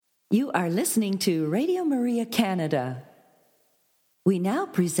You are listening to Radio Maria Canada. We now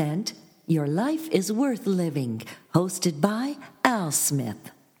present Your Life is Worth Living, hosted by Al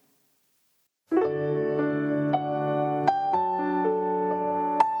Smith.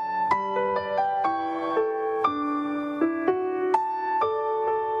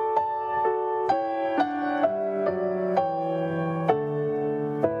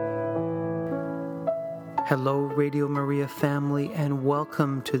 Hello, Radio Maria family, and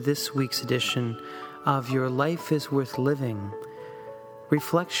welcome to this week's edition of Your Life is Worth Living.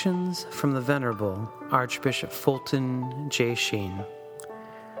 Reflections from the Venerable Archbishop Fulton J. Sheen.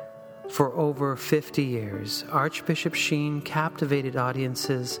 For over 50 years, Archbishop Sheen captivated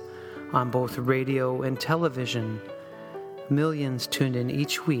audiences on both radio and television. Millions tuned in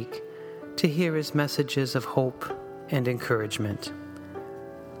each week to hear his messages of hope and encouragement.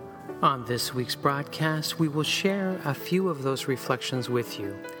 On this week's broadcast, we will share a few of those reflections with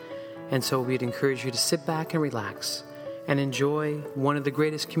you. And so we'd encourage you to sit back and relax and enjoy one of the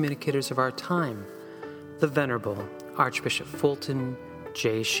greatest communicators of our time, the Venerable Archbishop Fulton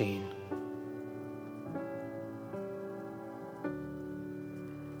J. Sheen.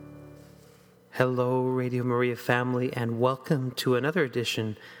 Hello, Radio Maria family, and welcome to another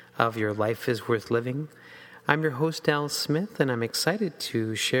edition of Your Life is Worth Living. I'm your host, Al Smith, and I'm excited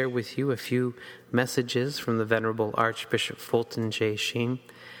to share with you a few messages from the Venerable Archbishop Fulton J. Sheen.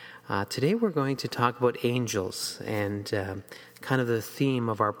 Today we're going to talk about angels and kind of the theme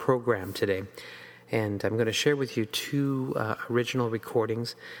of our program today. And I'm going to share with you two original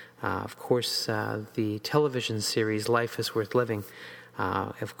recordings. Of course, the television series Life is Worth Living.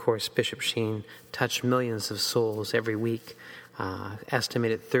 Of course, Bishop Sheen touched millions of souls every week.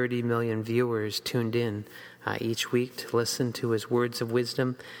 Estimated 30 million viewers tuned in each week to listen to his words of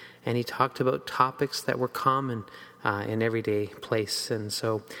wisdom, and he talked about topics that were common in everyday place. And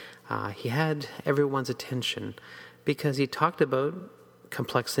so he had everyone's attention because he talked about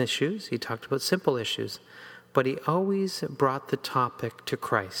complex issues, he talked about simple issues, but he always brought the topic to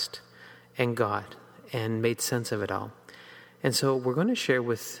Christ and God and made sense of it all. And so we're going to share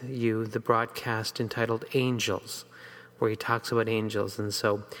with you the broadcast entitled Angels, where he talks about angels, and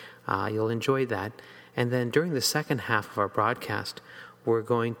so you'll enjoy that. And then during the second half of our broadcast, we're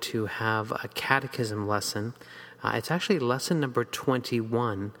going to have a catechism lesson. It's actually lesson number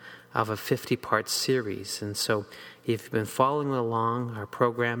 21 of a 50-part series. And so if you've been following along our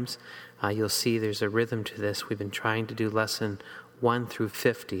programs, you'll see there's a rhythm to this. We've been trying to do lesson 1 through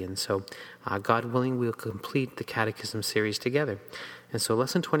 50. And so, God willing, we'll complete the catechism series together. And so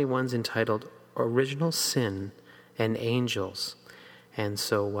lesson 21 is entitled Original Sin and Angels. And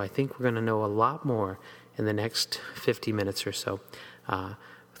so I think we're going to know a lot more in the next 50 minutes or so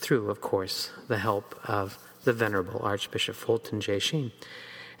through, of course, the help of the Venerable Archbishop Fulton J. Sheen.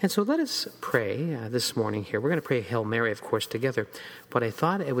 And so let us pray this morning here. We're going to pray Hail Mary, of course, together. But I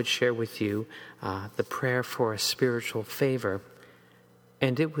thought I would share with you the prayer for a spiritual favor.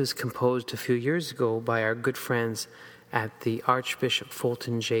 And it was composed a few years ago by our good friends at the Archbishop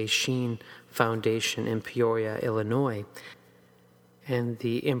Fulton J. Sheen Foundation in Peoria, Illinois. And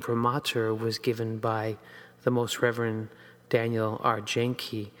the imprimatur was given by the Most Reverend Daniel R.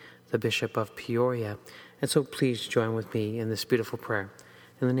 Janke, the Bishop of Peoria. And so please join with me in this beautiful prayer.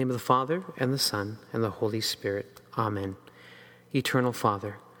 In the name of the Father, and the Son, and the Holy Spirit. Amen. Eternal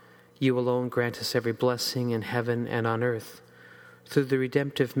Father, you alone grant us every blessing in heaven and on earth, through the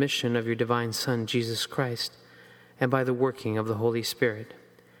redemptive mission of your divine Son, Jesus Christ, and by the working of the Holy Spirit.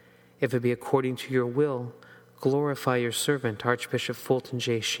 If it be according to your will, glorify your servant, Archbishop Fulton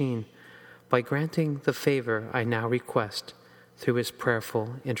J. Sheen, by granting the favor I now request through his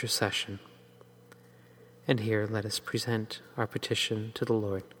prayerful intercession. And here let us present our petition to the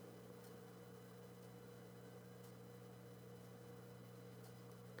Lord.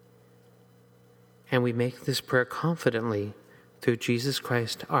 And we make this prayer confidently through Jesus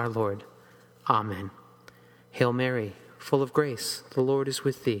Christ our Lord. Amen. Hail Mary, full of grace, the Lord is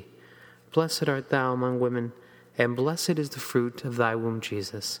with thee. Blessed art thou among women, and blessed is the fruit of thy womb,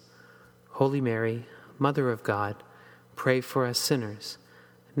 Jesus. Holy Mary, Mother of God, pray for us sinners,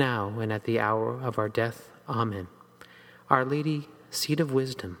 now and at the hour of our death. Amen. Our Lady, Seat of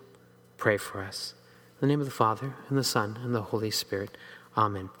Wisdom, pray for us. In the name of the Father, and the Son, and the Holy Spirit.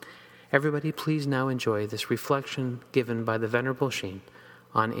 Amen. Everybody, please now enjoy this reflection given by the Venerable Sheen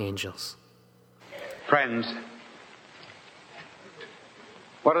on angels. Friends,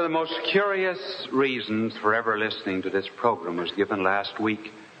 one of the most curious reasons for ever listening to this program was given last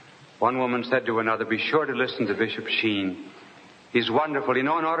week. One woman said to another, be sure to listen to Bishop Sheen. He's wonderful. You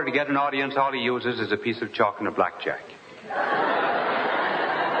know, in order to get an audience, all he uses is a piece of chalk and a blackjack.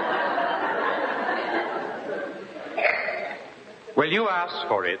 Well, you asked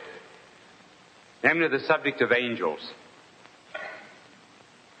for it, namely the subject of angels.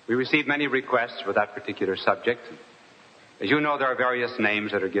 We received many requests for that particular subject. As you know, there are various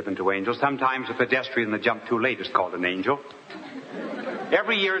names that are given to angels. Sometimes a pedestrian that jumped too late is called an angel.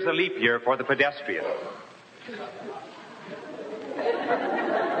 Every year is a leap year for the pedestrian.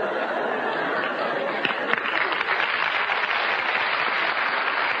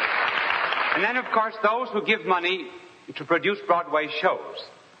 And then, of course, those who give money to produce Broadway shows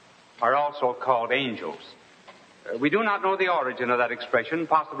are also called angels. We do not know the origin of that expression,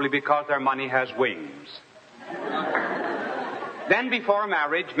 possibly because their money has wings. Then, before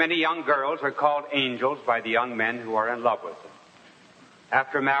marriage, many young girls are called angels by the young men who are in love with them.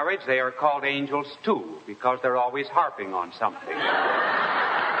 After marriage, they are called angels, too, because they're always harping on something.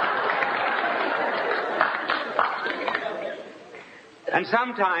 And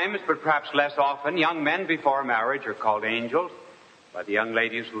sometimes, but perhaps less often, young men before marriage are called angels by the young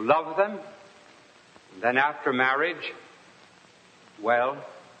ladies who love them. And then after marriage, well,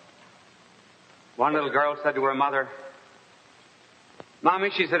 one little girl said to her mother, "Mommy,"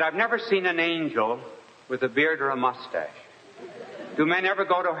 she said, "I've never seen an angel with a beard or a mustache. Do men ever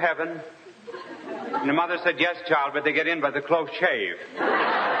go to heaven?" And the mother said, "Yes, child, but they get in by the close shave."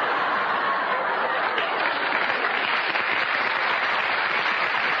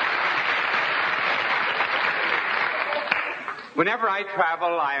 Whenever I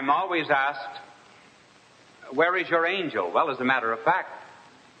travel, I am always asked, "Where is your angel?" Well, as a matter of fact,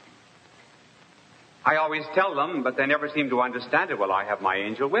 I always tell them, but they never seem to understand it. Well, I have my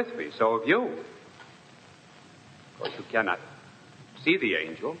angel with me, so have you. Of course, you cannot see the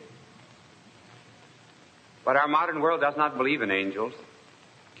angel. But our modern world does not believe in angels.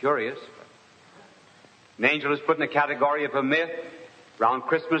 Curious. An angel is put in the category of a myth. Around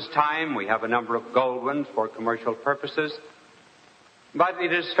Christmas time, we have a number of gold ones for commercial purposes. But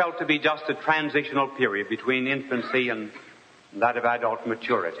it is felt to be just a transitional period between infancy and that of adult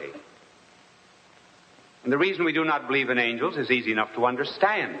maturity. And the reason we do not believe in angels is easy enough to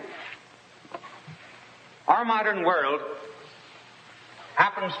understand. Our modern world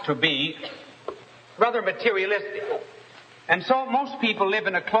happens to be rather materialistic. And so most people live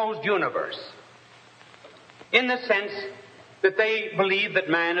in a closed universe, in the sense that they believe that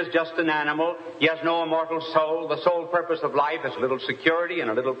man is just an animal. He has no immortal soul. The sole purpose of life is a little security and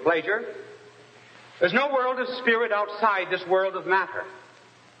a little pleasure. There's no world of spirit outside this world of matter.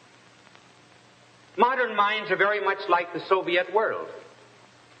 Modern minds are very much like the Soviet world.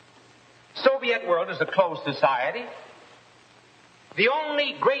 Soviet world is a closed society. The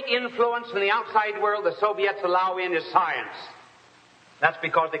only great influence from the outside world the Soviets allow in is science. That's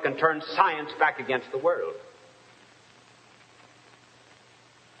because they can turn science back against the world.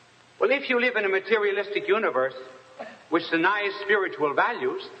 Well, if you live in a materialistic universe which denies spiritual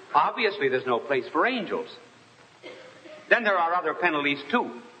values, obviously there's no place for angels. Then there are other penalties, too.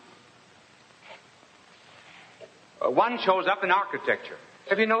 One shows up in architecture.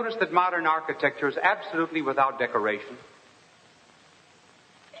 Have you noticed that modern architecture is absolutely without decoration?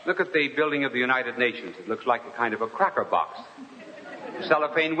 Look at the building of the United Nations. It looks like a kind of a cracker box.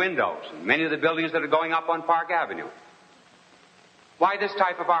 Cellophane windows, and many of the buildings that are going up on Park Avenue. Why this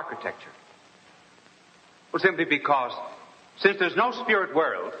type of architecture? Well, simply because since there's no spirit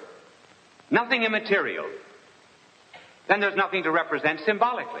world, nothing immaterial, then there's nothing to represent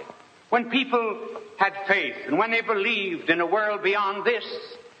symbolically. When people had faith and when they believed in a world beyond this,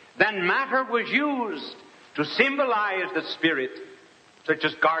 then matter was used to symbolize the spirit, such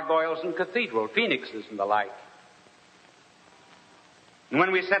as gargoyles and cathedral, phoenixes and the like. And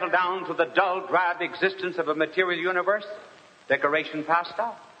when we settle down to the dull, drab existence of a material universe, decoration passed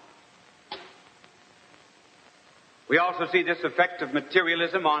out. We also see this effect of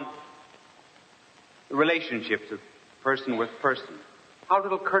materialism on the relationships of person with person. How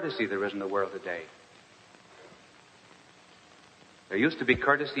little courtesy there is in the world today. There used to be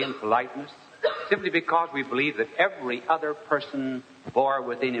courtesy and politeness simply because we believe that every other person bore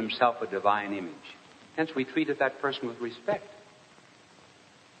within himself a divine image. Hence we treated that person with respect.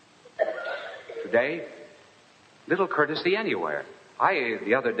 Today, little courtesy anywhere.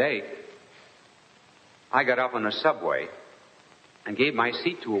 The other day, I got up on a subway and gave my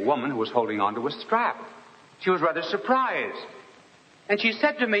seat to a woman who was holding onto a strap. She was rather surprised. And she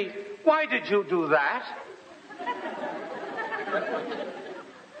said to me, "Why did you do that?"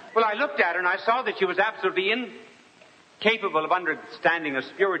 Well, I looked at her and I saw that she was absolutely incapable of understanding a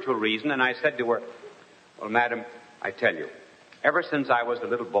spiritual reason, and I said to her, "Well, madam, I tell you, ever since I was a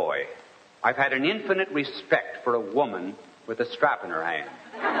little boy, I've had an infinite respect for a woman with a strap in her hand."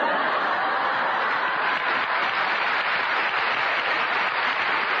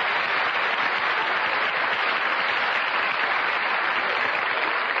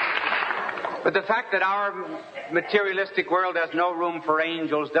 But the fact that our materialistic world has no room for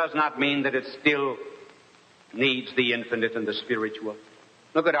angels does not mean that it still needs the infinite and the spiritual.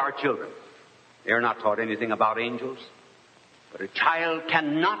 Look at our children. They are not taught anything about angels. But a child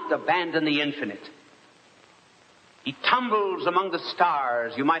cannot abandon the infinite. He tumbles among the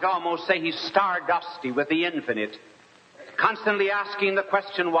stars. You might almost say he's stardusty with the infinite, constantly asking the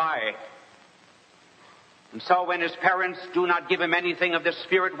question, why? And so when his parents do not give him anything of the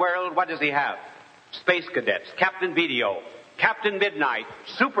spirit world, what does he have? Space Cadets, Captain Video, Captain Midnight,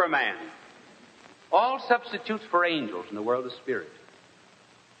 Superman. All substitutes for angels in the world of spirit.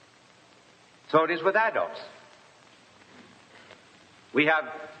 So it is with adults. We have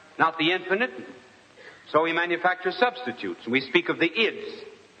not the infinite, so we manufacture substitutes. We speak of the ids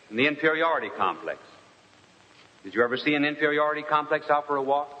and the inferiority complex. Did you ever see an inferiority complex out for a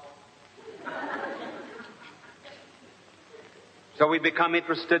walk? So we become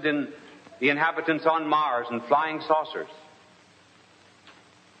interested in the inhabitants on Mars and flying saucers.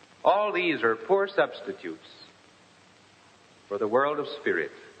 All these are poor substitutes for the world of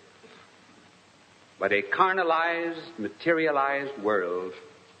spirit. But a carnalized, materialized world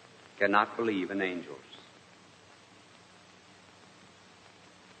cannot believe in angels.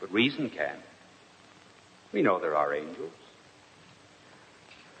 But reason can. We know there are angels.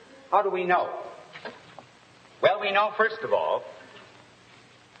 How do we know? Well, we know, first of all,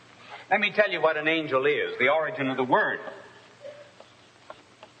 let me tell you what an angel is, the origin of the word.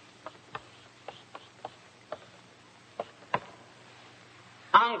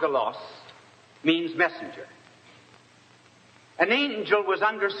 Angelos means messenger. An angel was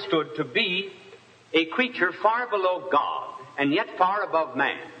understood to be a creature far below God and yet far above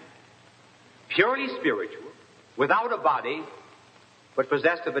man. Purely spiritual, without a body, but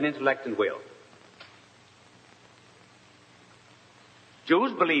possessed of an intellect and will.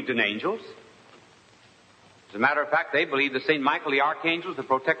 Jews believed in angels. As a matter of fact, they believed that St. Michael the Archangel is the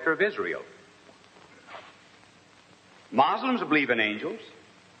protector of Israel. Muslims believe in angels.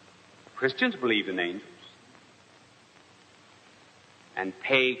 Christians believe in angels. And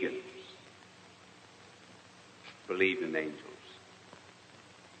pagans believed in angels.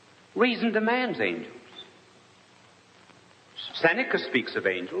 Reason demands angels. Seneca speaks of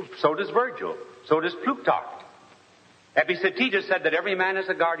angels. So does Virgil. So does Plutarch. Epictetus said that every man is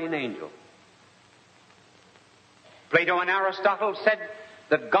a guardian angel. Plato and Aristotle said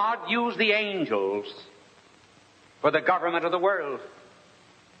that God used the angels for the government of the world.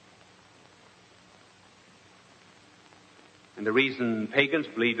 And the reason pagans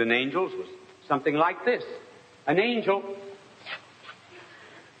believed in angels was something like this. An angel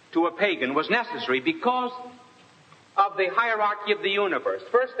to a pagan was necessary because of the hierarchy of the universe.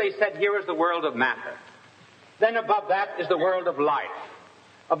 First they said, here is the world of matter. Then above that is the world of life.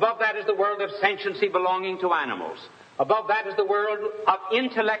 Above that is the world of sentiency belonging to animals. Above that is the world of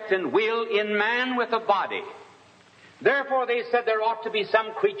intellect and will in man with a body. Therefore they said there ought to be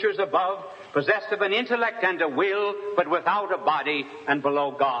some creatures above, possessed of an intellect and a will, but without a body and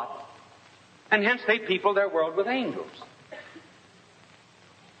below God. And hence they peopled their world with angels.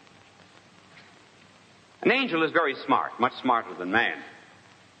 An angel is very smart, much smarter than man.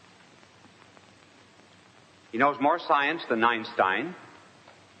 He knows more science than Einstein,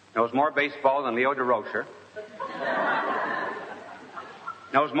 knows more baseball than Leo DeRocher,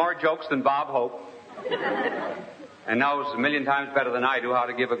 knows more jokes than Bob Hope, and knows a million times better than I do how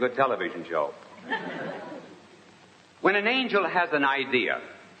to give a good television show. When an angel has an idea,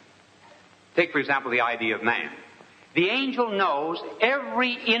 take, for example, the idea of man, the angel knows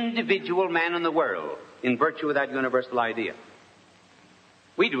every individual man in the world in virtue of that universal idea.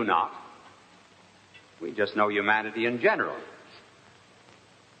 We do not. We just know humanity in general.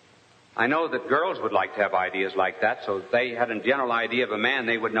 I know that girls would like to have ideas like that, so if they had a general idea of a man,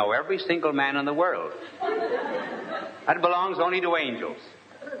 they would know every single man in the world. That belongs only to angels.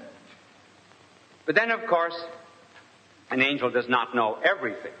 But then, of course, an angel does not know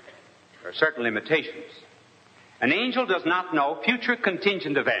everything. There are certain limitations. An angel does not know future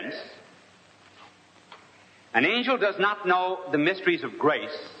contingent events. An angel does not know the mysteries of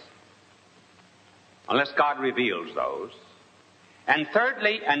grace, unless God reveals those. And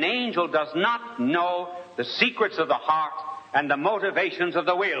thirdly, an angel does not know the secrets of the heart and the motivations of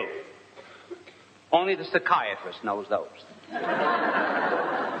the will. Only the psychiatrist knows those. Then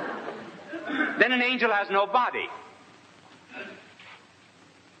an angel has no body.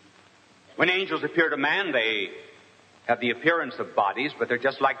 When angels appear to man, they have the appearance of bodies, but they're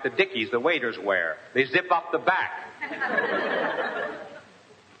just like the dickies the waiters wear. They zip up the back.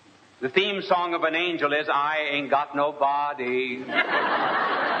 The theme song of an angel is, I ain't got no body.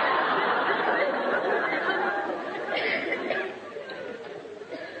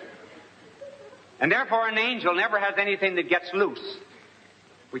 And therefore an angel never has anything that gets loose,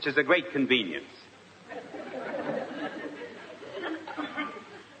 which is a great convenience.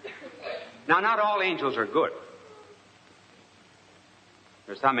 Now, not all angels are good.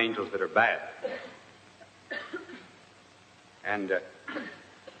 There are some angels that are bad. And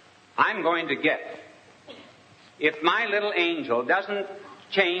I'm going to get, if my little angel doesn't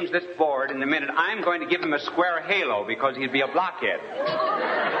change this board in a minute, I'm going to give him a square halo because he'd be a blockhead.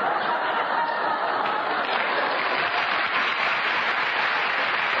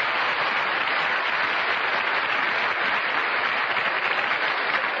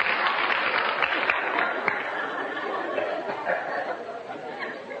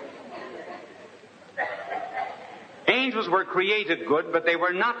 Angels were created good, but they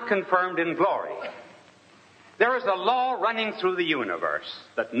were not confirmed in glory. There is a law running through the universe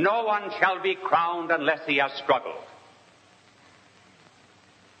that no one shall be crowned unless he has struggled.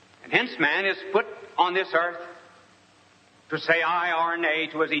 And hence man is put on this earth to say aye or nay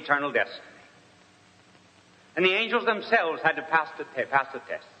to his eternal destiny. And the angels themselves had to pass the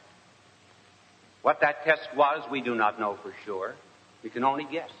test. What that test was, we do not know for sure. We can only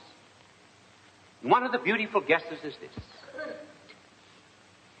guess. And one of the beautiful guesses is this.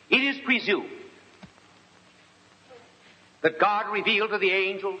 It is presumed that God revealed to the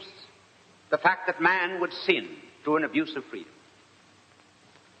angels the fact that man would sin through an abuse of freedom,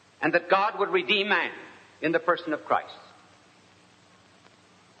 and that God would redeem man in the person of Christ.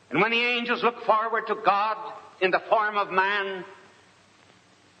 And when the angels looked forward to God in the form of man,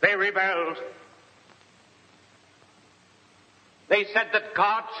 they rebelled. They said that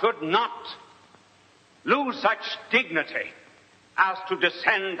God should not lose such dignity as to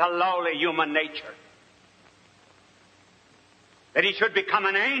descend to lowly human nature, that he should become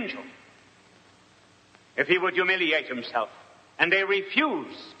an angel if he would humiliate himself. And they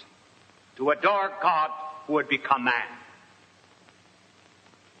refused to adore God who had become man.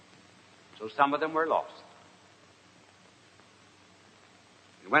 So some of them were lost.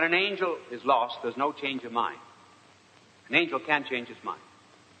 And when an angel is lost, there's no change of mind. An angel can't change his mind.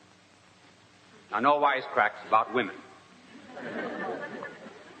 Now, no wisecracks about women.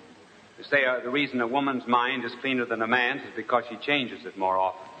 They say the reason a woman's mind is cleaner than a man's is because she changes it more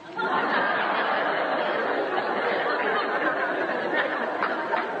often.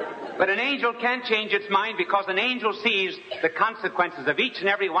 But an angel can't change its mind because an angel sees the consequences of each and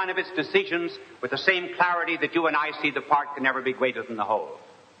every one of its decisions with the same clarity that you and I see the part can never be greater than the whole.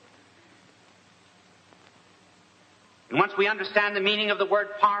 And once we understand the meaning of the word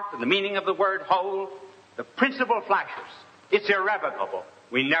part and the meaning of the word whole, the principle flashes. It's irrevocable.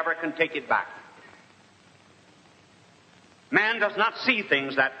 We never can take it back. Man does not see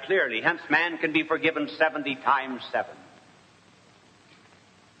things that clearly. Hence, man can be forgiven 70 times 7.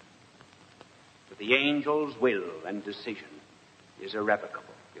 But the angel's will and decision is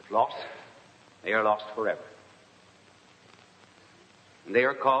irrevocable. If lost, they are lost forever. And they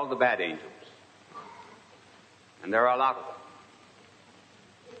are called the bad angels. And there are a lot of them.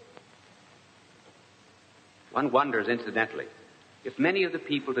 One wonders, incidentally, if many of the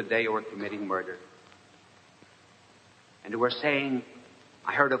people today who are committing murder and who are saying,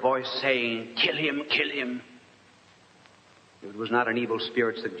 I heard a voice saying, kill him, kill him. It was not an evil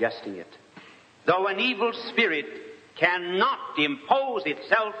spirit suggesting it. Though an evil spirit cannot impose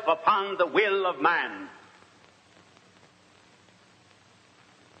itself upon the will of man,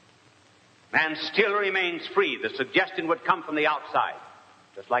 man still remains free. The suggestion would come from the outside,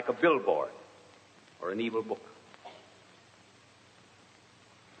 just like a billboard or an evil book.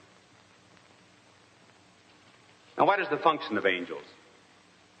 Now, what is the function of angels?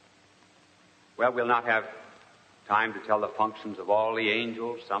 Well, we'll not have time to tell the functions of all the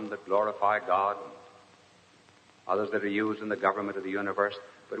angels, some that glorify God, others that are used in the government of the universe,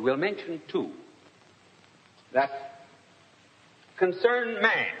 but we'll mention 2 that concern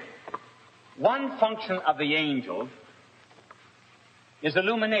man. One function of the angel is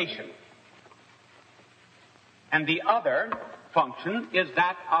illumination, and the other function is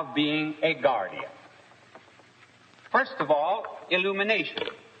that of being a guardian. First of all, illumination.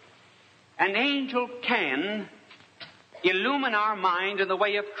 An angel can illumine our mind in the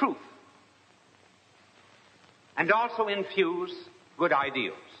way of truth and also infuse good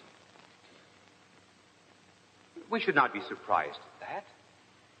ideals. We should not be surprised at that.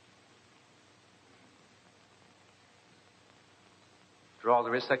 After all,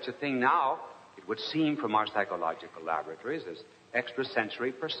 there is such a thing now, it would seem from our psychological laboratories, as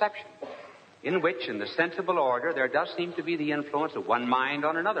extrasensory perception, in which, in the sensible order, there does seem to be the influence of one mind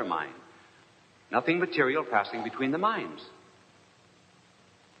on another mind. Nothing material passing between the minds.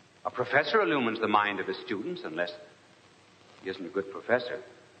 A professor illumines the mind of his students unless he isn't a good professor.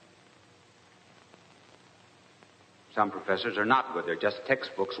 Some professors are not good. They're just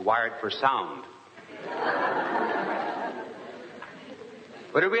textbooks wired for sound.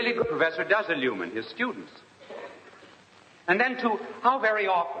 But a really good professor does illumine his students. And then, too, how very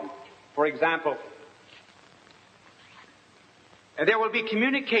often, for example, there will be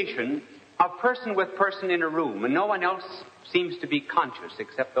communication of person with person in a room, and no one else seems to be conscious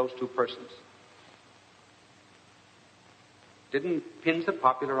except those two persons. Didn't Pinza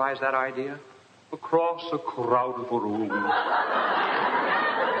popularize that idea? Across a crowded room.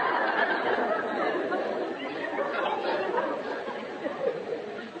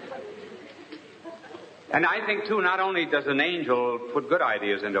 And I think, too, not only does an angel put good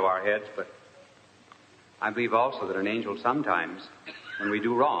ideas into our heads, but I believe also that an angel sometimes, when we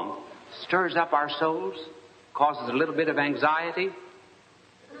do wrong, stirs up our souls, causes a little bit of anxiety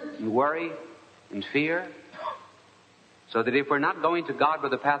and worry and fear, so that if we're not going to God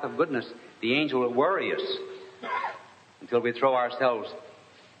with the path of goodness, the angel will worry us until we throw ourselves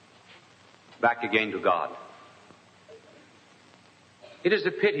back again to God. It is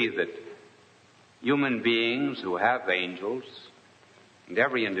a pity that human beings who have angels, and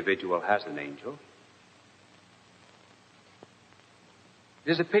every individual has an angel,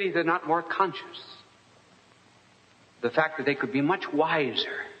 it is a pity they're not more conscious of the fact that they could be much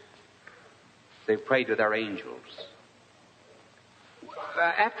wiser if they prayed to their angels.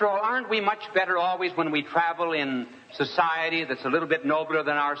 After all, aren't we much better always when we travel in society that's a little bit nobler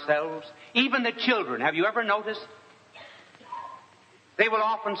than ourselves? Even the children, have you ever noticed? They will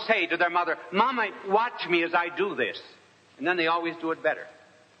often say to their mother, "Mama, watch me as I do this." And then they always do it better.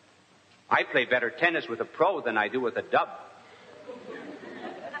 I play better tennis with a pro than I do with a dub.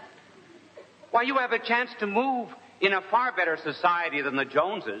 Why, you have a chance to move in a far better society than the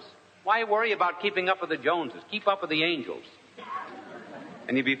Joneses. Why worry about keeping up with the Joneses? Keep up with the angels.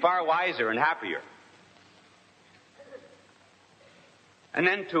 And you'll be far wiser and happier. And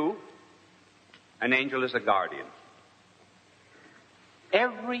then, too, an angel is a guardian.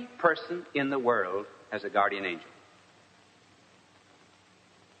 Every person in the world has a guardian angel.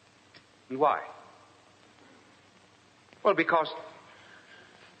 And why? Well, because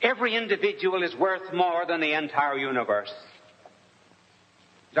every individual is worth more than the entire universe.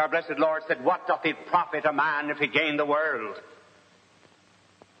 As our blessed Lord said, "What doth it profit a man if he gain the world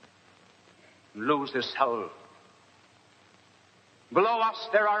and lose his soul?" Below us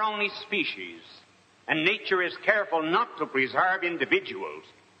there are only species, and nature is careful not to preserve individuals,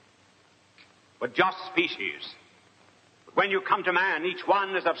 but just species. But when you come to man, each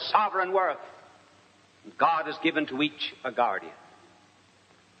one is of sovereign worth, and God has given to each a guardian.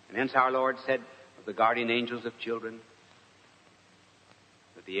 And hence our Lord said of the guardian angels of children,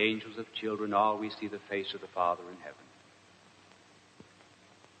 that the angels of children always see the face of the Father in heaven.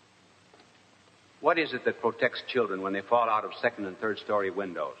 What is it that protects children when they fall out of second and third story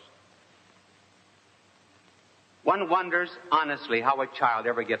windows? One wonders, honestly, how a child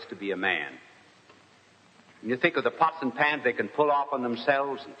ever gets to be a man. When you think of the pots and pans they can pull off on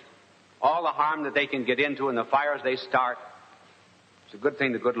themselves, and all the harm that they can get into and the fires they start, it's a good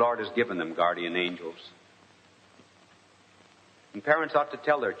thing the good Lord has given them guardian angels. And parents ought to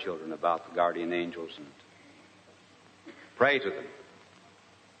tell their children about the guardian angels and pray to them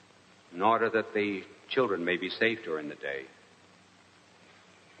in order that the children may be safe during the day.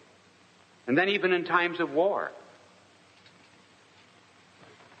 And then even in times of war.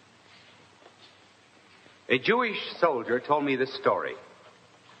 A Jewish soldier told me this story.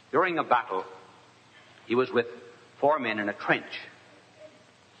 During a battle, he was with 4 men in a trench.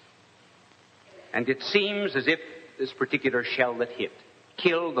 And it seems as if this particular shell that hit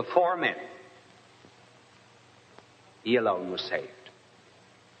killed the 4 men. He alone was saved.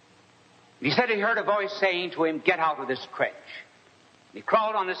 He said he heard a voice saying to him, "Get out of this trench." And he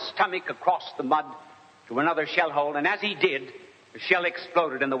crawled on his stomach across the mud to another shell hole, and as he did, the shell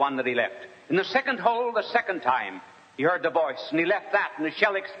exploded in the one that he left. In the second hole, the second time, he heard the voice, and he left that, and the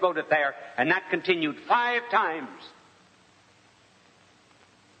shell exploded there, and that continued 5 times.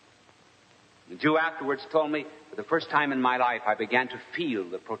 The Jew afterwards told me, for the first time in my life, I began to feel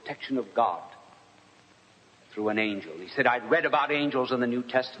the protection of God through an angel. He said, I'd read about angels in the New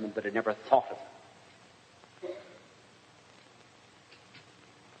Testament, but had never thought of them.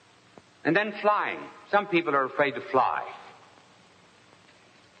 And then flying. Some people are afraid to fly.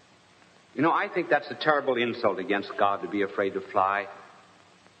 You know, I think that's a terrible insult against God to be afraid to fly.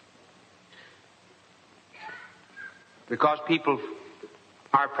 Because people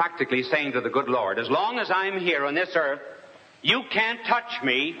are practically saying to the good Lord, as long as I'm here on this earth, You can't touch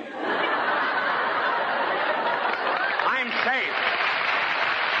me. I'm safe.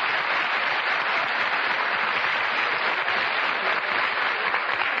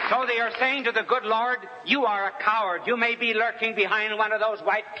 So they are saying to the good Lord, you are a coward. You may be lurking behind one of those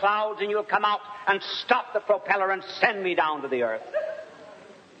white clouds and you'll come out and stop the propeller and send me down to the earth.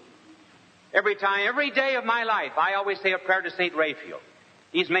 Every day of my life, I always say a prayer to St. Raphael.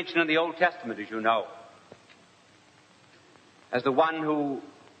 He's mentioned in the Old Testament, as you know, as the one who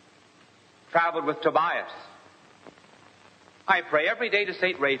traveled with Tobias. I pray every day to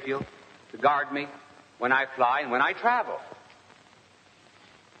St. Raphael to guard me when I fly and when I travel.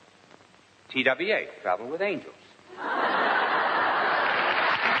 TWA, travel with angels.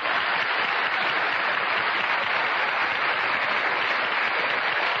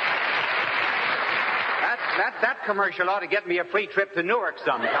 That commercial ought to get me a free trip to Newark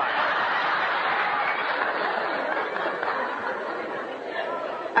sometime.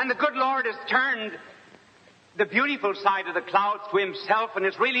 And the good Lord has turned the beautiful side of the clouds to himself, and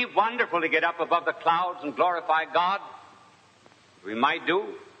it's really wonderful to get up above the clouds and glorify God. We might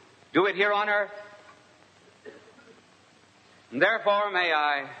do it here on earth. And therefore, may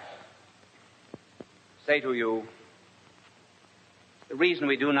I say to you, the reason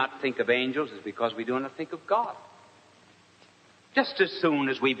we do not think of angels is because we do not think of God. Just as soon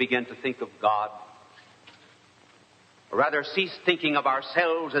as we begin to think of God, or rather cease thinking of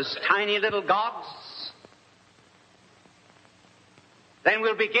ourselves as tiny little gods, then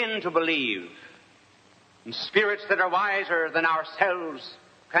we'll begin to believe in spirits that are wiser than ourselves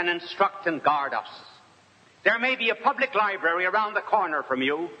can instruct and guard us. There may be a public library around the corner from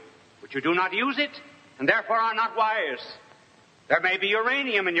you, but you do not use it, and therefore are not wise. There may be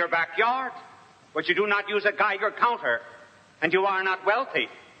uranium in your backyard, but you do not use a Geiger counter, and you are not wealthy.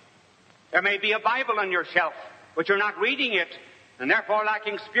 There may be a Bible on your shelf, but you're not reading it, and therefore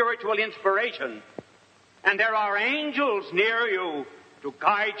lacking spiritual inspiration. And there are angels near you to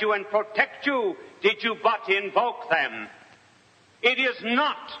guide you and protect you, did you but invoke them. It is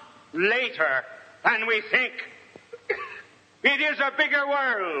not later than we think. It is a bigger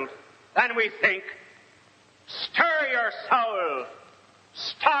world than we think. Stir your soul,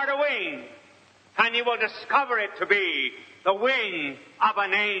 start a wing, and you will discover it to be the wing of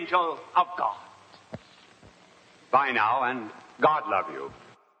an angel of God. Bye now, and God love you.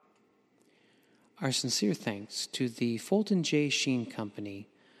 Our sincere thanks to the Fulton J. Sheen Company,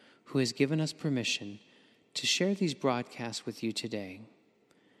 who has given us permission to share these broadcasts with you today.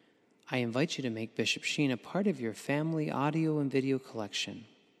 I invite you to make Bishop Sheen a part of your family audio and video collection.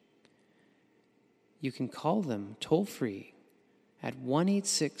 You can call them toll-free at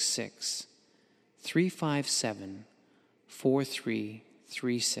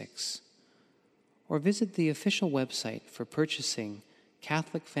 1-866-357-4336 or visit the official website for purchasing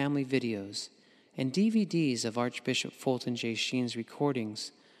Catholic family videos and DVDs of Archbishop Fulton J. Sheen's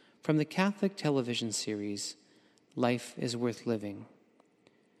recordings from the Catholic television series Life is Worth Living.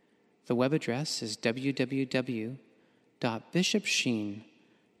 The web address is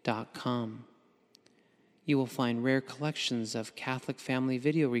www.bishopsheen.com. You will find rare collections of Catholic family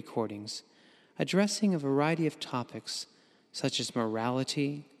video recordings addressing a variety of topics such as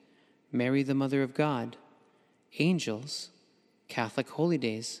morality, Mary the Mother of God, angels, Catholic holy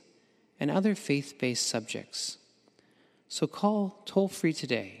days, and other faith-based subjects. So call toll-free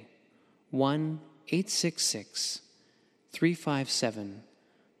today,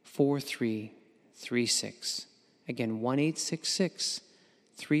 1-866-357-4336. Again,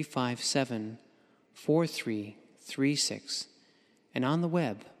 1-866-357-4336. And on the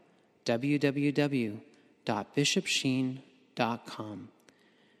web, www.bishopsheen.com.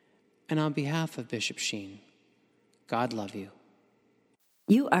 And on behalf of Bishop Sheen, God love you.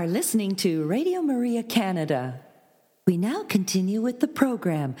 You are listening to Radio Maria Canada. We now continue with the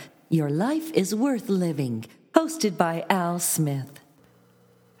program, Your Life is Worth Living, hosted by Al Smith.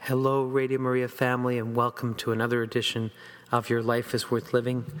 Hello, Radio Maria family, and welcome to another edition of Your Life is Worth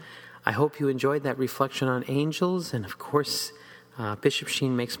Living. I hope you enjoyed that reflection on angels, and of course, Bishop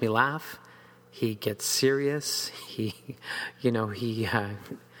Sheen makes me laugh. He gets serious. He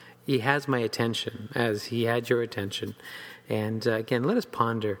has my attention, as he had your attention. And again, let us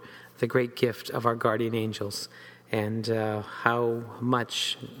ponder the great gift of our guardian angels and how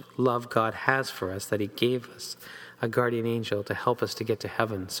much love God has for us, that he gave us a guardian angel to help us to get to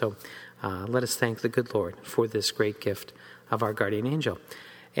heaven. So let us thank the good Lord for this great gift of our guardian angel.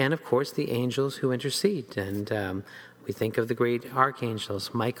 And of course, the angels who intercede. And we think of the great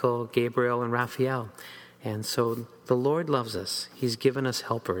archangels, Michael, Gabriel, and Raphael. And so the Lord loves us. He's given us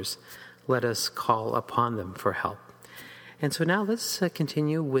helpers. Let us call upon them for help. And so now let's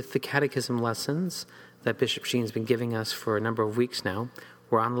continue with the catechism lessons that Bishop Sheen's been giving us for a number of weeks now.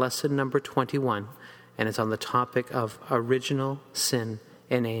 We're on lesson number 21, and it's on the topic of original sin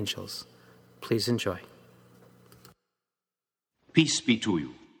in angels. Please enjoy. Peace be to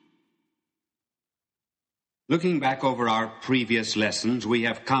you. Looking back over our previous lessons, we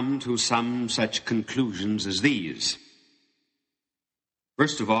have come to some such conclusions as these.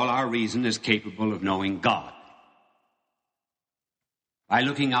 First of all, our reason is capable of knowing God. By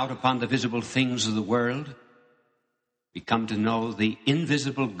looking out upon the visible things of the world, we come to know the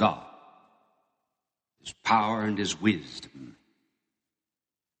invisible God, His power and His wisdom.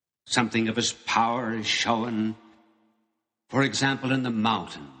 Something of His power is shown, for example, in the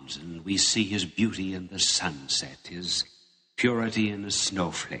mountains, and we see His beauty in the sunset, His purity in a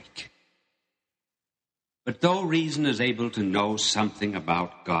snowflake. But though reason is able to know something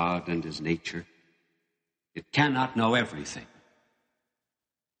about God and His nature, it cannot know everything.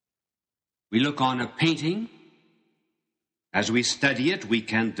 We look on a painting. As we study it, we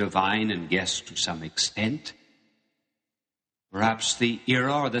can divine and guess to some extent, perhaps the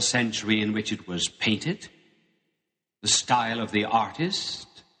era or the century in which it was painted, the style of the artist.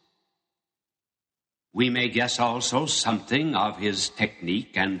 We may guess also something of his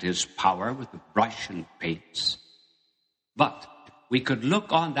technique and his power with the brush and paints. But we could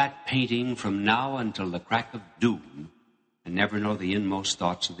look on that painting from now until the crack of doom and never know the inmost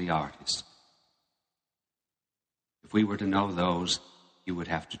thoughts of the artist. If we were to know those, you would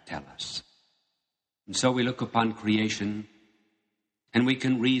have to tell us. And so we look upon creation, and we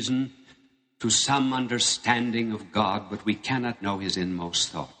can reason to some understanding of God, but we cannot know His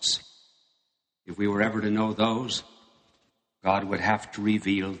inmost thoughts. If we were ever to know those, God would have to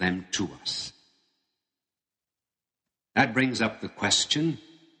reveal them to us. That brings up the question,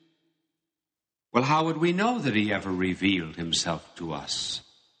 well, how would we know that He ever revealed Himself to us?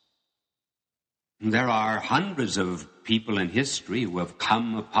 There are hundreds of people in history who have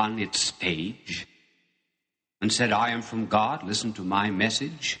come upon its stage and said, I am from God, listen to my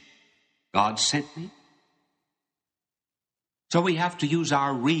message. God sent me. So we have to use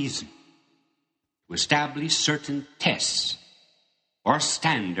our reason to establish certain tests or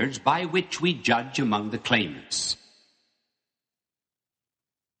standards by which we judge among the claimants.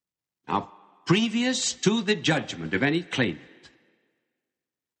 Now, previous to the judgment of any claimant,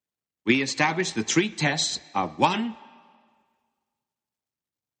 we establish the three tests of one,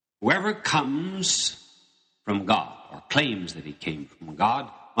 whoever comes from God or claims that he came from God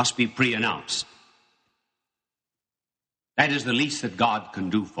must be pre-announced. That is the least that God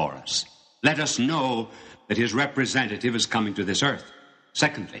can do for us. Let us know that his representative is coming to this earth.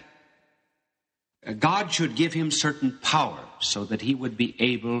 Secondly, God should give him certain powers so that he would be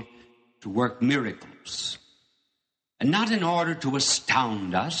able to work miracles. And not in order to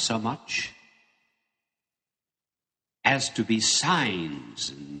astound us so much as to be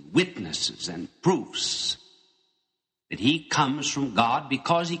signs and witnesses and proofs that he comes from God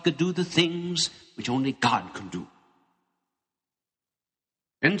because he could do the things which only God can do.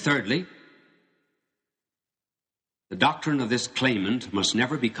 And thirdly, the doctrine of this claimant must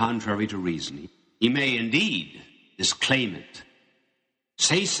never be contrary to reason. He may indeed, this claimant,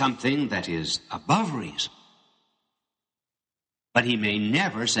 say something that is above reason, but he may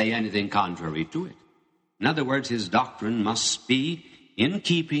never say anything contrary to it. In other words, his doctrine must be in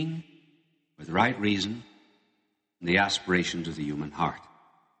keeping with right reason and the aspirations of the human heart.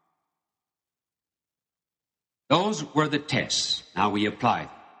 Those were the tests. Now we apply them.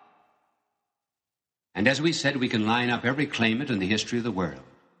 And as we said, we can line up every claimant in the history of the world,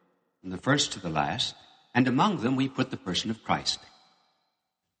 from the first to the last, and among them we put the person of Christ.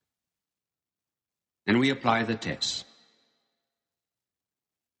 Then we apply the tests.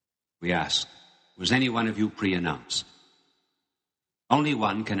 We ask, was any one of you pre-announced? Only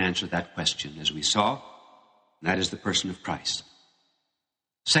one can answer that question, as we saw, and that is the person of Christ.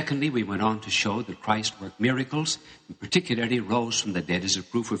 Secondly, we went on to show that Christ worked miracles, and particularly rose from the dead as a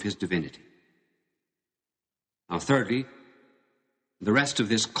proof of his divinity. Now, thirdly, the rest of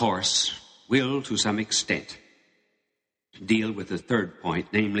this course will, to some extent, deal with the third point,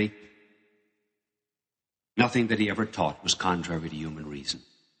 namely, nothing that he ever taught was contrary to human reason,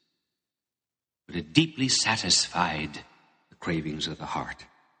 but it deeply satisfied the cravings of the heart.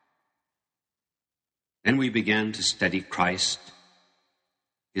 Then we began to study Christ,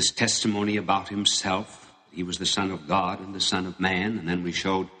 his testimony about himself. He was the Son of God and the Son of Man, and then we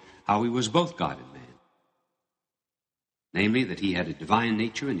showed how he was both God and man. Namely, that he had a divine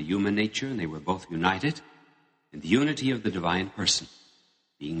nature and a human nature, and they were both united in the unity of the divine person.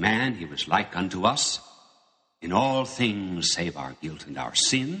 Being man, he was like unto us, in all things save our guilt and our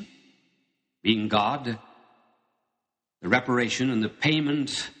sin. Being God, the reparation and the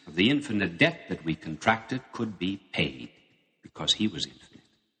payment of the infinite debt that we contracted could be paid because he was infinite.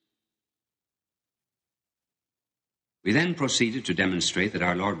 We then proceeded to demonstrate that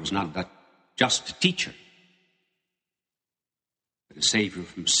our Lord was not just a teacher, but a Savior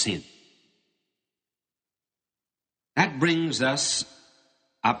from sin. That brings us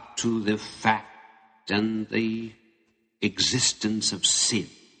up to the fact and the existence of sin.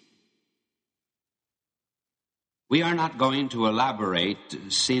 We are not going to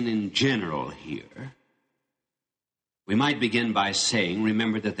elaborate sin in general here. We might begin by saying,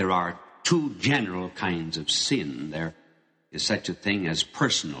 remember that there are two general kinds of sin. There is such a thing as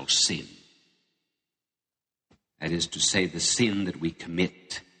personal sin. That is to say, the sin that we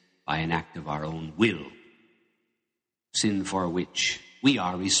commit by an act of our own will. Sin for which we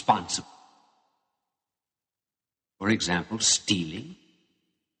are responsible. For example, stealing,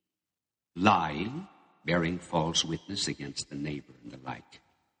 lying, bearing false witness against the neighbor and the like.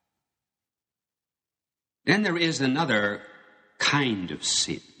 Then there is another kind of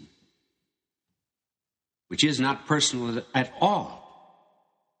sin, which is not personal at all.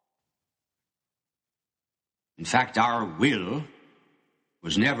 In fact, our will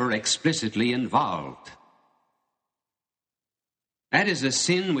was never explicitly involved. That is a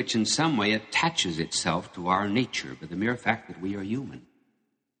sin which in some way attaches itself to our nature by the mere fact that we are human.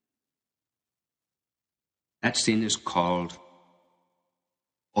 That sin is called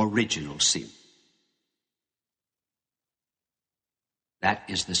original sin. That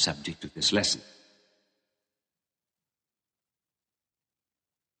is the subject of this lesson.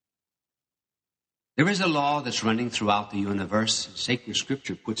 There is a law that's running throughout the universe. Sacred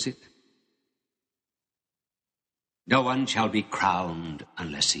Scripture puts it. No one shall be crowned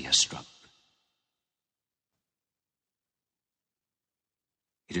unless he has struggled.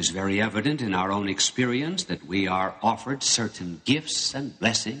 It is very evident in our own experience that we are offered certain gifts and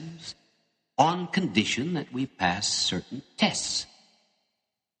blessings on condition that we pass certain tests.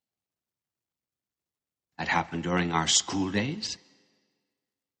 That happened during our school days.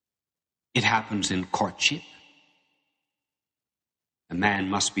 It happens in courtship. A man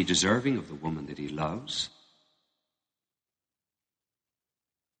must be deserving of the woman that he loves.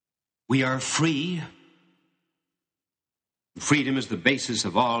 We are free. Freedom is the basis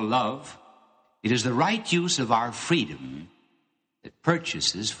of all love. It is the right use of our freedom that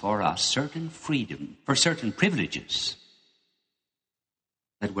purchases for us certain freedom, for certain privileges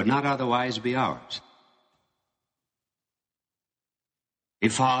that would not otherwise be ours. A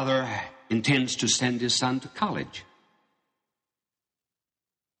father intends to send his son to college.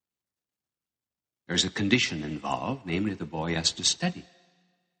 There's a condition involved, namely the boy has to study.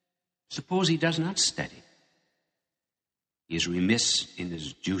 Suppose he does not study. He is remiss in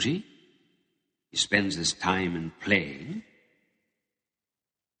his duty. He spends his time in playing.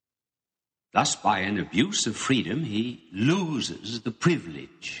 Thus, by an abuse of freedom, he loses the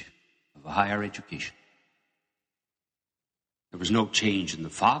privilege of a higher education. There was no change in the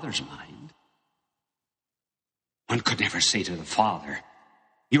father's mind. One could never say to the father,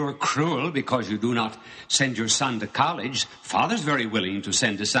 "You are cruel because you do not send your son to college." Father's very willing to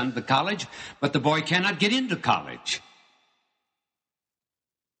send his son to college, but the boy cannot get into college.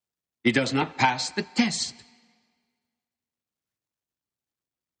 He does not pass the test.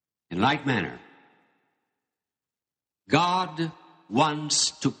 In like manner, God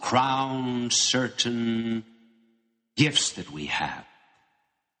wants to crown certain gifts that we have.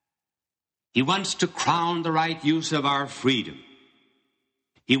 He wants to crown the right use of our freedom.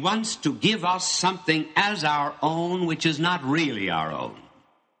 He wants to give us something as our own which is not really our own.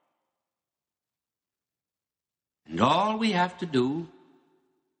 And all we have to do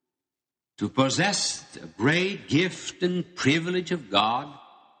to possess the great gift and privilege of God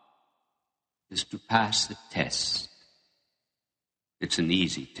is to pass the test. It's an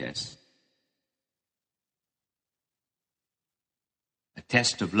easy test. A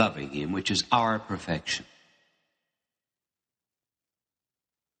test of loving him, which is our perfection.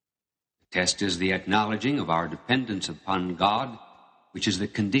 The test is the acknowledging of our dependence upon God, which is the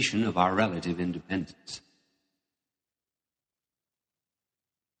condition of our relative independence.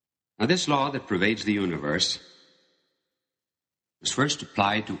 Now, this law that pervades the universe was first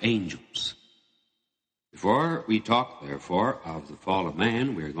applied to angels. Before we talk, therefore, of the fall of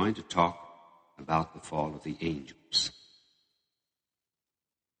man, we are going to talk about the fall of the angels.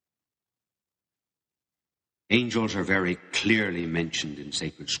 Angels are very clearly mentioned in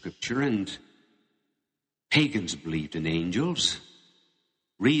sacred scripture, and pagans believed in angels.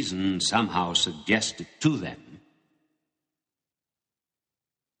 reason somehow suggested to them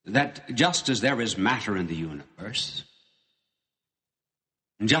that just as there is matter in the universe,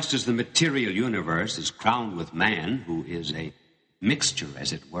 and just as the material universe is crowned with man, who is a mixture,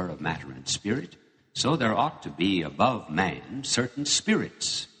 as it were, of matter and spirit, so there ought to be above man certain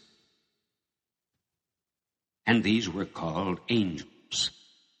spirits. And these were called angels.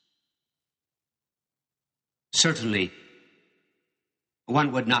 Certainly,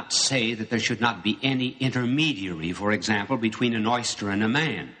 one would not say that there should not be any intermediary, for example, between an oyster and a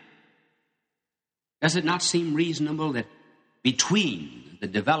man. Does it not seem reasonable that between the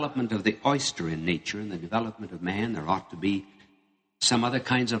development of the oyster in nature and the development of man, there ought to be some other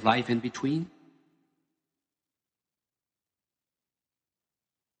kinds of life in between?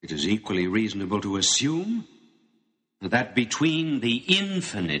 It is equally reasonable to assume that between the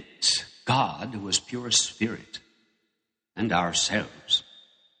infinite God, who is pure spirit, and ourselves,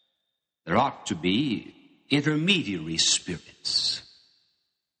 there ought to be intermediary spirits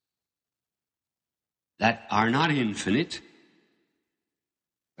that are not infinite,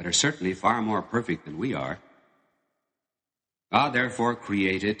 but are certainly far more perfect than we are. God therefore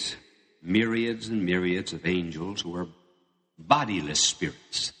created myriads and myriads of angels who are bodiless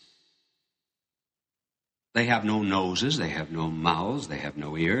spirits. They have no noses, they have no mouths, they have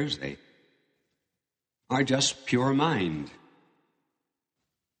no ears, they are just pure mind.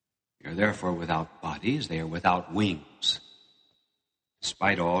 They are therefore without bodies, they are without wings,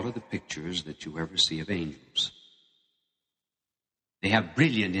 despite all of the pictures that you ever see of angels. They have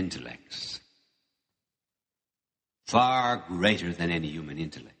brilliant intellects, far greater than any human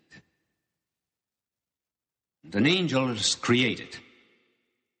intellect. And an angel is created.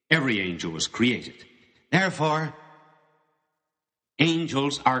 Every angel was created. Therefore,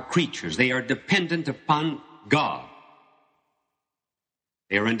 angels are creatures. They are dependent upon God.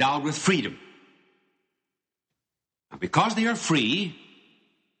 They are endowed with freedom. Now, because they are free,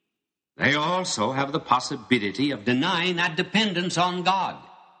 they also have the possibility of denying that dependence on God.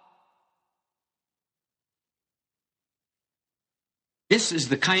 This is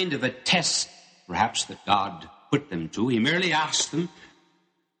the kind of a test, perhaps, that God put them to. He merely asked them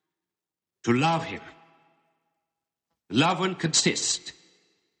to love him. Love would consist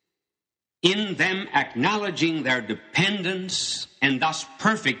in them acknowledging their dependence and thus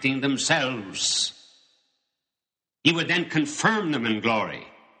perfecting themselves. He would then confirm them in glory.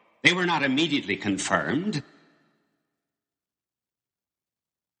 They were not immediately confirmed.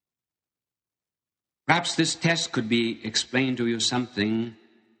 Perhaps this test could be explained to you something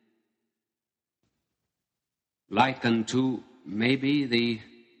like unto maybe the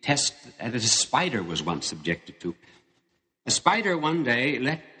test that a spider was once subjected to. A spider one day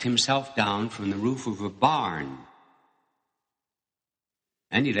let himself down from the roof of a barn.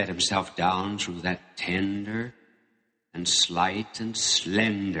 And he let himself down through that tender and slight and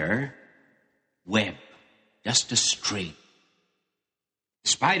slender web, just a string. The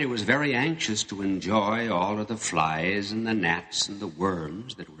spider was very anxious to enjoy all of the flies and the gnats and the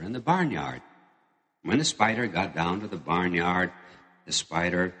worms that were in the barnyard. When the spider got down to the barnyard, the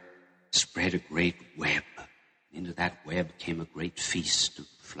spider spread a great web. Into that web came a great feast of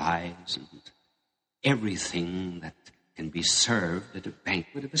flies and everything that can be served at a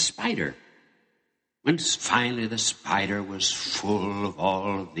banquet of a spider. When finally the spider was full of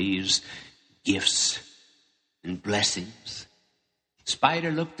all of these gifts and blessings, the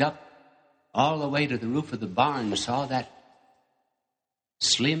spider looked up all the way to the roof of the barn and saw that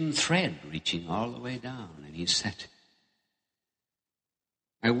slim thread reaching all the way down. And he said,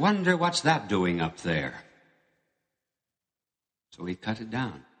 I wonder what's that doing up there? So he cut it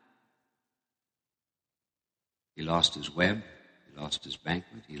down. He lost his web, he lost his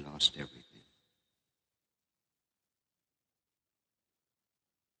banquet, he lost everything.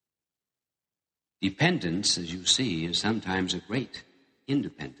 Dependence, as you see, is sometimes a great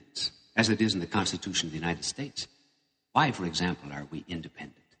independence, as it is in the Constitution of the United States. Why, for example, are we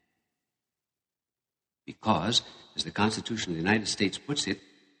independent? Because, as the Constitution of the United States puts it,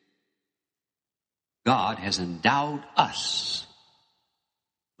 God has endowed us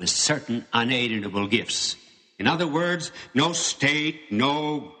with certain unalienable gifts. In other words, no state,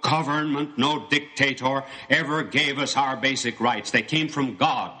 no government, no dictator ever gave us our basic rights. They came from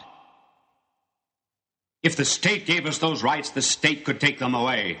God. If the state gave us those rights, the state could take them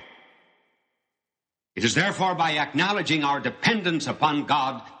away. It is therefore by acknowledging our dependence upon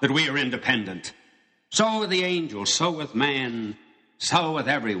God that we are independent. So with the angels, so with man, so with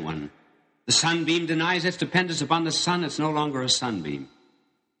everyone. The sunbeam denies its dependence upon the sun. It's no longer a sunbeam.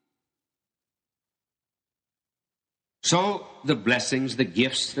 So the blessings, the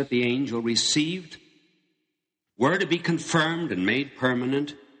gifts that the angel received were to be confirmed and made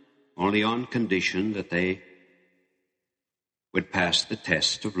permanent only on condition that they would pass the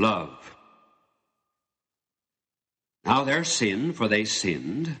test of love. Now their sin, for they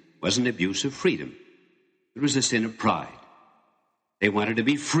sinned, was an abuse of freedom. It was a sin of pride. They wanted to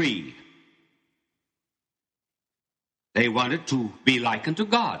be free. They wanted to be like unto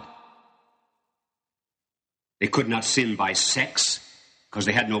God. They could not sin by sex because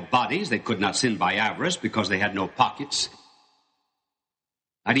they had no bodies. They could not sin by avarice because they had no pockets.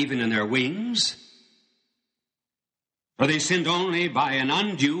 Not even in their wings. For they sinned only by an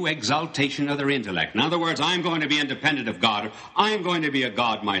undue exaltation of their intellect. In other words, I'm going to be independent of God. I'm going to be a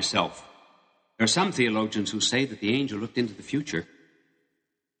God myself. There are some theologians who say that the angel looked into the future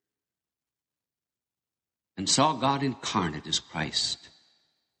and saw God incarnate as Christ.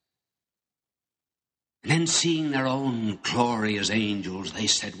 And then seeing their own glory as angels, they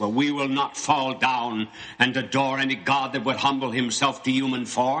said, well, we will not fall down and adore any God that would humble himself to human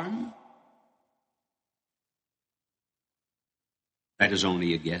form. That is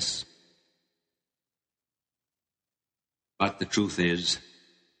only a guess. But the truth is,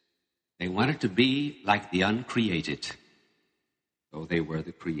 they wanted to be like the uncreated, though they were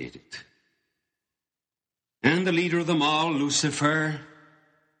the created. And the leader of them all, Lucifer,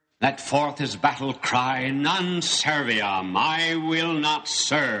 let forth his battle cry, non serviam, I will not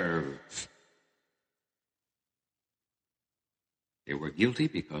serve. They were guilty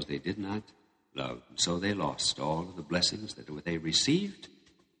because they did not love, and so they lost all of the blessings that they received,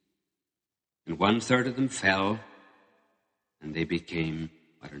 and 1/3 of them fell, and they became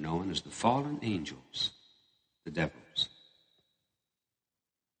what are known as the fallen angels, the devils.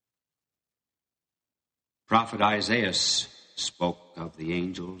 Prophet Isaiah spoke of the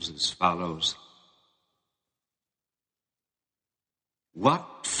angels as follows.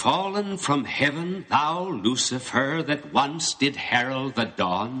 What fallen from heaven, thou Lucifer, that once did herald the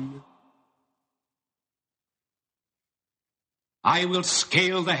dawn? I will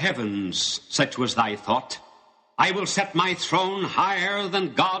scale the heavens, such was thy thought. I will set my throne higher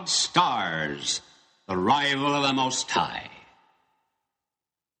than God's stars, the rival of the Most High.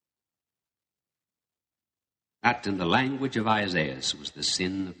 That, in the language of Isaiah, was the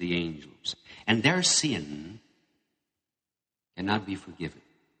sin of the angels. And their sin cannot be forgiven.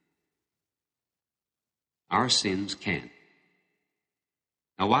 Our sins can.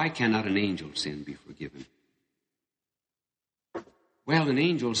 Now, why cannot an angel's sin be forgiven? Well, an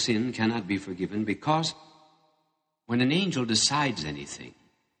angel's sin cannot be forgiven because when an angel decides anything,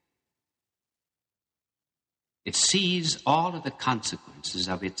 it sees all of the consequences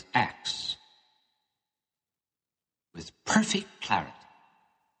of its acts with perfect clarity.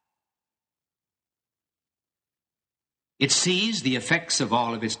 It sees the effects of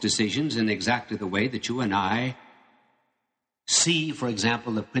all of its decisions in exactly the way that you and I see, for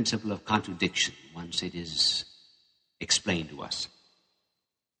example, the principle of contradiction once it is explained to us.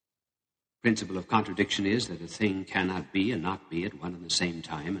 The principle of contradiction is that a thing cannot be and not be at one and the same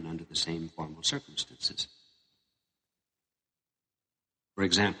time and under the same formal circumstances. For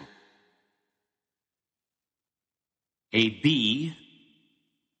example, a bee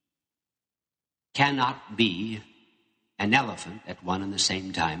cannot be an elephant at one and the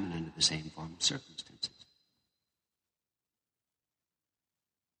same time and under the same formal circumstances.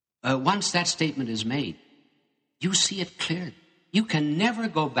 Once that statement is made, you see it clearly. You can never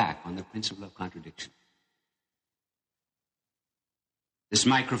go back on the principle of contradiction. This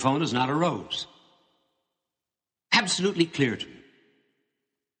microphone is not a rose. Absolutely clear to me.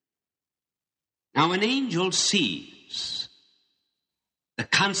 Now, an angel sees the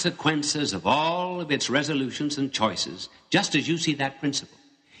consequences of all of its resolutions and choices, just as you see that principle.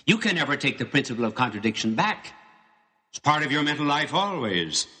 You can never take the principle of contradiction back. It's part of your mental life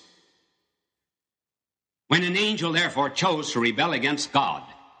always. When an angel, therefore, chose to rebel against God,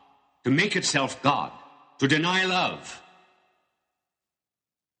 to make itself God, to deny love,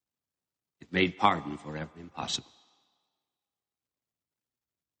 it made pardon forever impossible.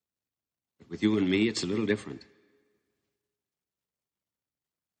 But with you and me, it's a little different.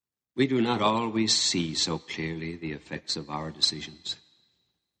 We do not always see so clearly the effects of our decisions.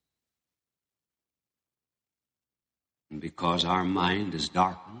 And because our mind is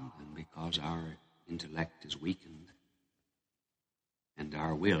darkened, and because our intellect is weakened, and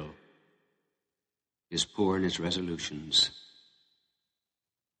our will is poor in its resolutions,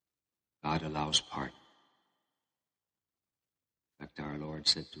 God allows pardon. In fact, our Lord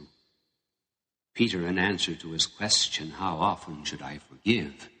said to Peter in answer to his question, how often should I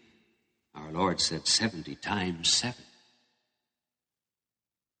forgive? Our Lord said 70 times 7.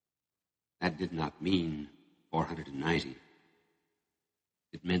 That did not mean 490.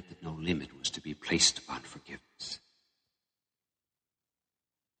 It meant that no limit was to be placed upon forgiveness.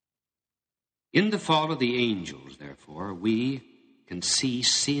 In the fall of the angels, therefore, we can see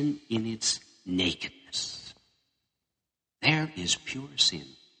sin in its nakedness. There is pure sin.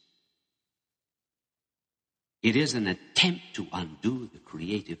 It is an attempt to undo the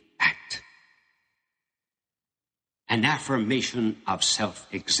creative act, an affirmation of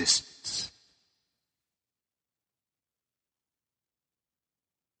self-existence.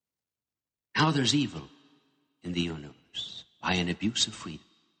 Now there's evil in the universe by an abuse of freedom.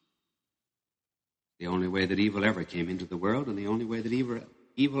 The only way that evil ever came into the world, and the only way that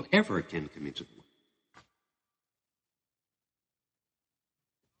evil ever can come into the world.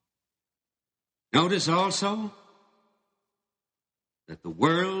 Notice also that the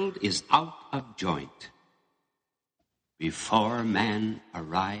world is out of joint before man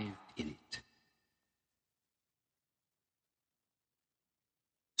arrived in it.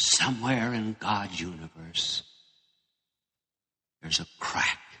 Somewhere in God's universe, there's a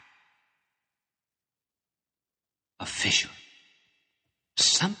crack, a fissure.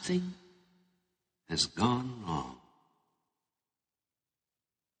 Something has gone wrong.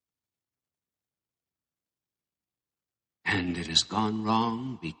 And it has gone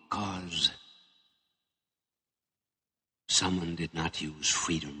wrong because someone did not use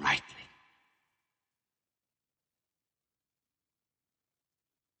freedom rightly.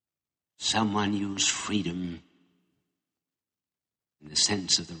 Someone used freedom in the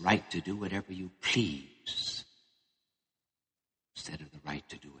sense of the right to do whatever you please, instead of the right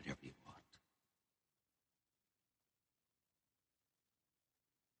to do whatever you want.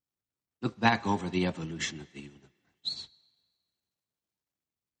 Look back over the evolution of the universe.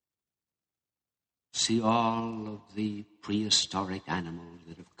 See all of the prehistoric animals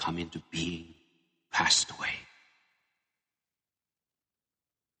that have come into being, passed away.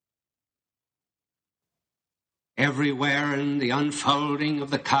 Everywhere in the unfolding of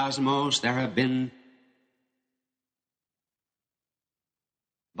the cosmos, there have been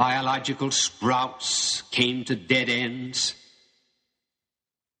biological sprouts, came to dead ends.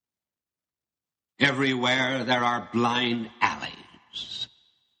 Everywhere there are blind alleys.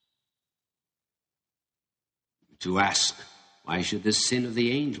 To ask, why should the sin of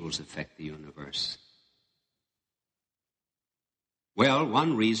the angels affect the universe? Well,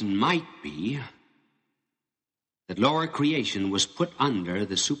 one reason might be that lower creation was put under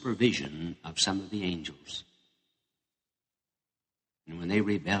the supervision of some of the angels. And when they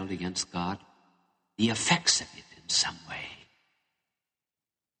rebelled against God, the effects of it in some way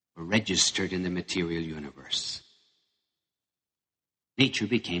were registered in the material universe. Nature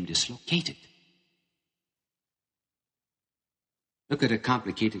became dislocated. Look at a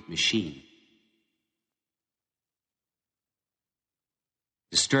complicated machine.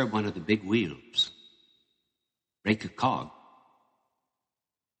 Disturb one of the big wheels. Break a cog.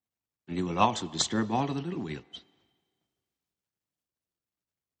 And you will also disturb all of the little wheels.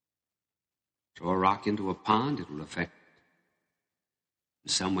 Throw a rock into a pond, it will affect in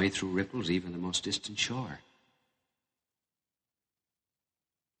some way through ripples even the most distant shore.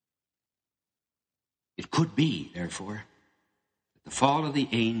 It could be, therefore, that the fall of the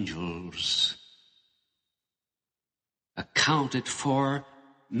angels accounted for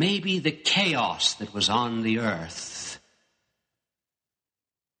maybe the chaos that was on the earth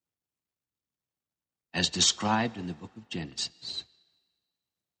as described in the book of Genesis.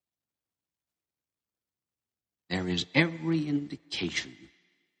 There is every indication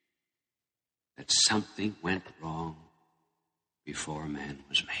that something went wrong before man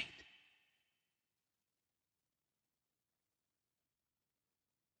was made.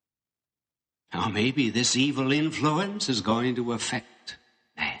 Now, maybe this evil influence is going to affect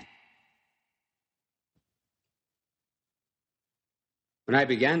man. When I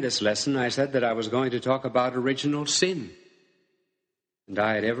began this lesson, I said that I was going to talk about original sin. And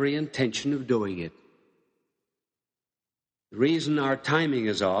I had every intention of doing it. The reason our timing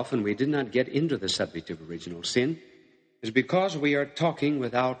is off and we did not get into the subject of original sin is because we are talking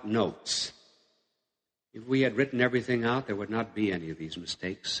without notes. If we had written everything out, there would not be any of these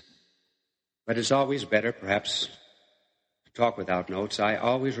mistakes. But it's always better, perhaps, to talk without notes. I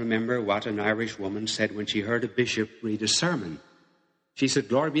always remember what an Irish woman said when she heard a bishop read a sermon. She said,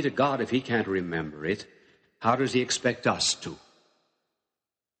 "Glory be to God, if he can't remember it, how does he expect us to?"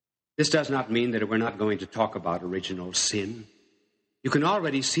 This does not mean that we're not going to talk about original sin. You can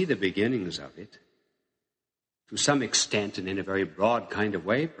already see the beginnings of it. To some extent, and in a very broad kind of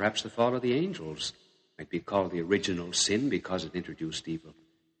way, perhaps the fall of the angels might be called the original sin because it introduced evil.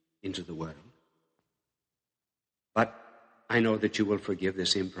 into the world. But I know that you will forgive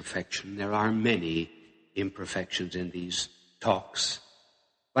this imperfection. There are many imperfections in these talks.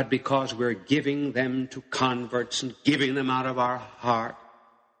 But because we're giving them to converts and giving them out of our heart,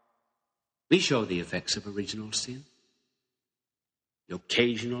 we show the effects of original sin. The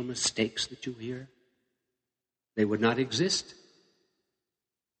occasional mistakes that you hear, they would not exist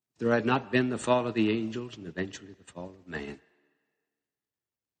if there had not been the fall of the angels and eventually the fall of man.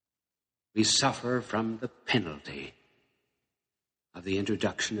 We suffer from the penalty of the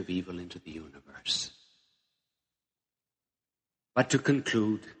introduction of evil into the universe. But to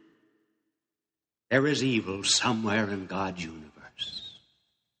conclude, there is evil somewhere in God's universe.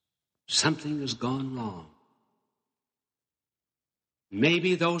 Something has gone wrong.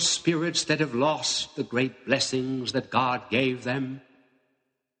 Maybe those spirits that have lost the great blessings that God gave them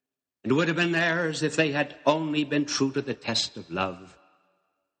and would have been theirs if they had only been true to the test of love,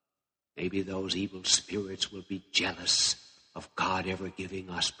 maybe those evil spirits will be jealous of God ever giving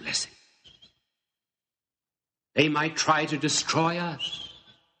us blessings. They might try to destroy us,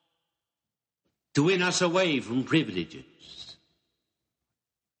 to win us away from privileges.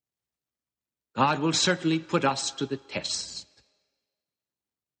 God will certainly put us to the test.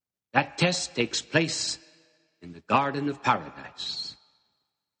 That test takes place in the Garden of Paradise.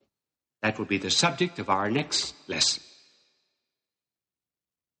 That will be the subject of our next lesson.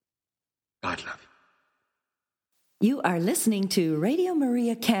 God love you. You are listening to Radio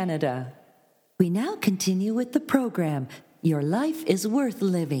Maria Canada. We now continue with the program, Your Life is Worth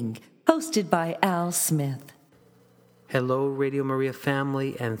Living, hosted by Al Smith. Hello, Radio Maria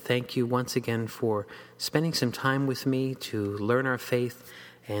family, and thank you once again for spending some time with me to learn our faith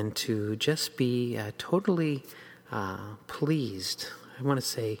and to just be totally pleased. I want to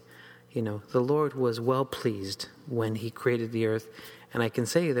say, the Lord was well pleased when he created the earth, and I can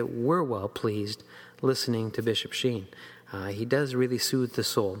say that we're well pleased listening to Bishop Sheen. He does really soothe the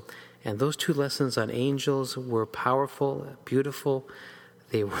soul. And those 2 lessons on angels were powerful, beautiful.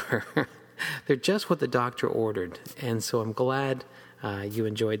 They're just what the doctor ordered. And so I'm glad you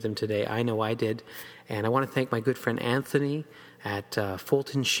enjoyed them today. I know I did. And I want to thank my good friend Anthony at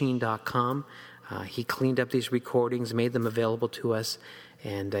FultonSheen.com. He cleaned up these recordings, made them available to us,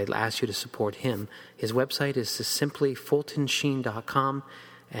 and I'd ask you to support him. His website is simply FultonSheen.com.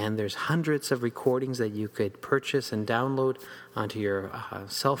 And there's hundreds of recordings that you could purchase and download onto your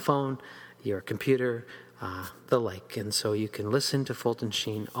cell phone, your computer, the like. And so you can listen to Fulton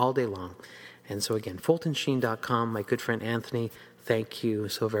Sheen all day long. And so again, FultonSheen.com, my good friend Anthony, thank you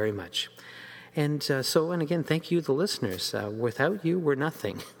so very much. And again, thank you, the listeners. Without you, we're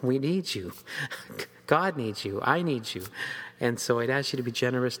nothing. We need you. God needs you. I need you. And so I'd ask you to be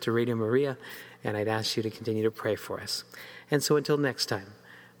generous to Radio Maria, and I'd ask you to continue to pray for us. And so until next time,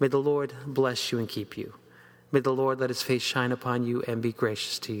 may the Lord bless you and keep you. May the Lord let his face shine upon you and be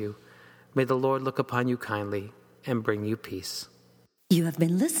gracious to you. May the Lord look upon you kindly and bring you peace. You have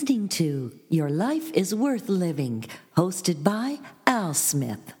been listening to Your Life is Worth Living, hosted by Al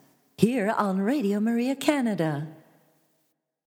Smith, here on Radio Maria Canada.